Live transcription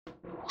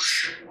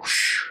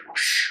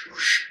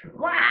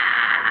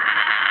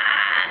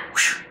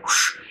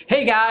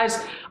Hey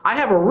guys, I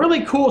have a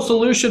really cool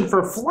solution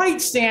for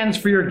flight stands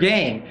for your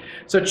game.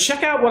 So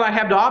check out what I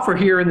have to offer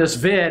here in this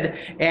vid,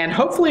 and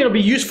hopefully it'll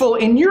be useful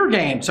in your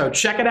game. So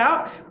check it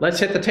out. Let's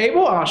hit the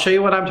table and I'll show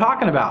you what I'm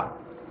talking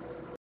about.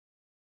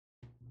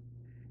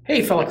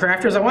 Hey fellow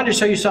crafters, I wanted to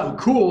show you something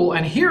cool,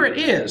 and here it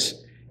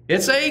is.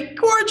 It's a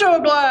cordial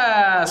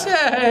glass.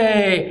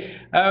 Yay!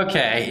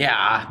 Okay,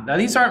 yeah. Now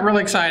these aren't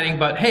really exciting,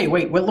 but hey,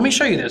 wait, let me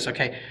show you this,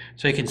 okay?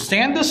 So you can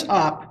stand this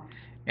up,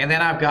 and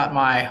then I've got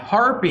my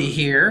Harpy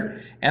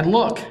here, and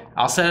look,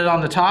 I'll set it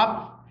on the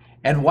top,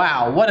 and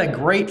wow, what a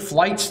great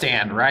flight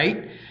stand,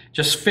 right?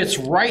 Just fits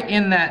right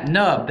in that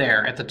nub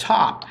there at the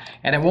top,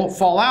 and it won't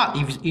fall out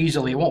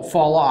easily, it won't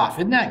fall off.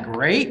 Isn't that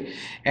great?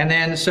 And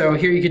then, so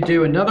here you could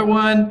do another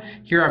one.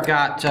 Here I've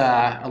got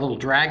a little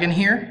dragon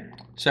here.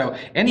 So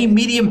any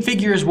medium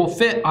figures will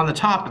fit on the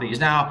top of these.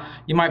 Now,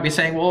 you might be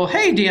saying, well,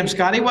 hey, DM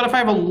Scotty, what if I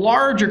have a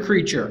larger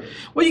creature?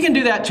 Well, you can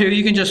do that too.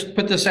 You can just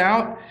put this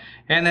out,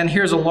 and then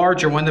here's a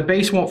larger one. The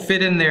base won't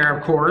fit in there,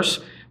 of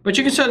course, but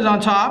you can set it on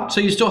top, so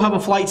you still have a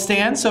flight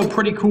stand, so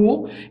pretty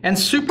cool. And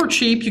super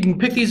cheap. You can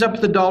pick these up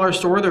at the dollar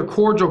store. They're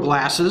cordial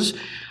glasses.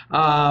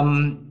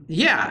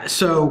 Yeah,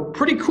 so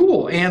pretty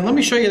cool. And let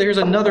me show you, there's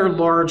another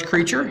large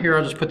creature. Here,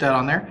 I'll just put that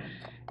on there.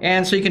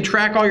 And so you can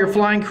track all your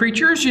flying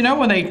creatures, you know,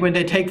 when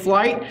they take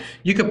flight.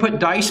 You can put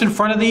dice in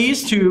front of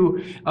these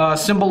to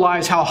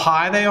symbolize how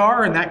high they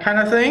are and that kind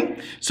of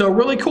thing. So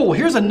really cool.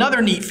 Here's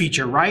another neat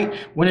feature, right?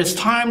 When it's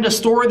time to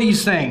store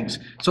these things.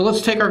 So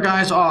let's take our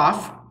guys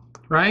off,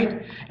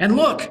 right? And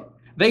look,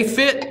 they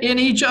fit in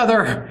each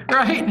other,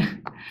 right?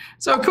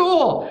 So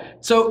cool.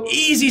 So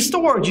easy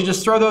storage. You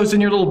just throw those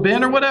in your little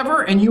bin or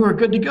whatever, and you are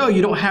good to go.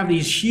 You don't have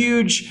these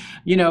huge,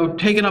 you know,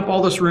 taking up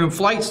all this room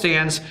flight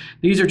stands.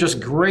 These are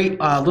just great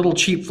little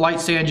cheap flight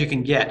stands you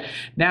can get.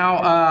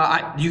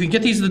 Now, you can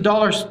get these at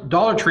the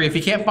Dollar Tree. If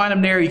you can't find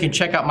them there, you can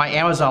check out my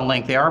Amazon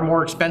link. They are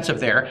more expensive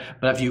there,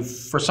 but if you,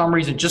 for some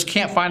reason, just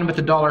can't find them at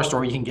the dollar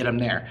store, you can get them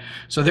there.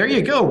 So there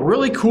you go.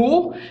 Really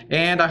cool.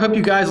 And I hope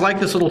you guys like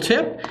this little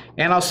tip,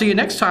 and I'll see you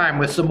next time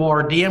with some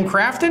more DM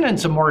crafting and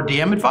some more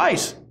DM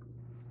advice.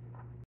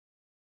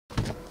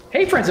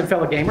 Hey friends and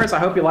fellow gamers, I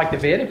hope you liked the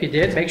vid. If you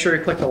did, make sure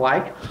you click the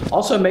like.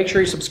 Also, make sure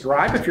you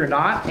subscribe if you're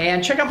not,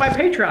 and check out my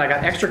Patreon. I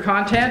got extra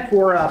content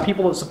for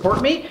people that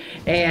support me,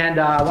 and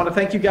I want to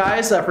thank you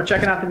guys for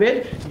checking out the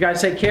vid. You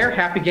guys take care,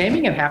 happy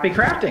gaming, and happy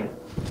crafting.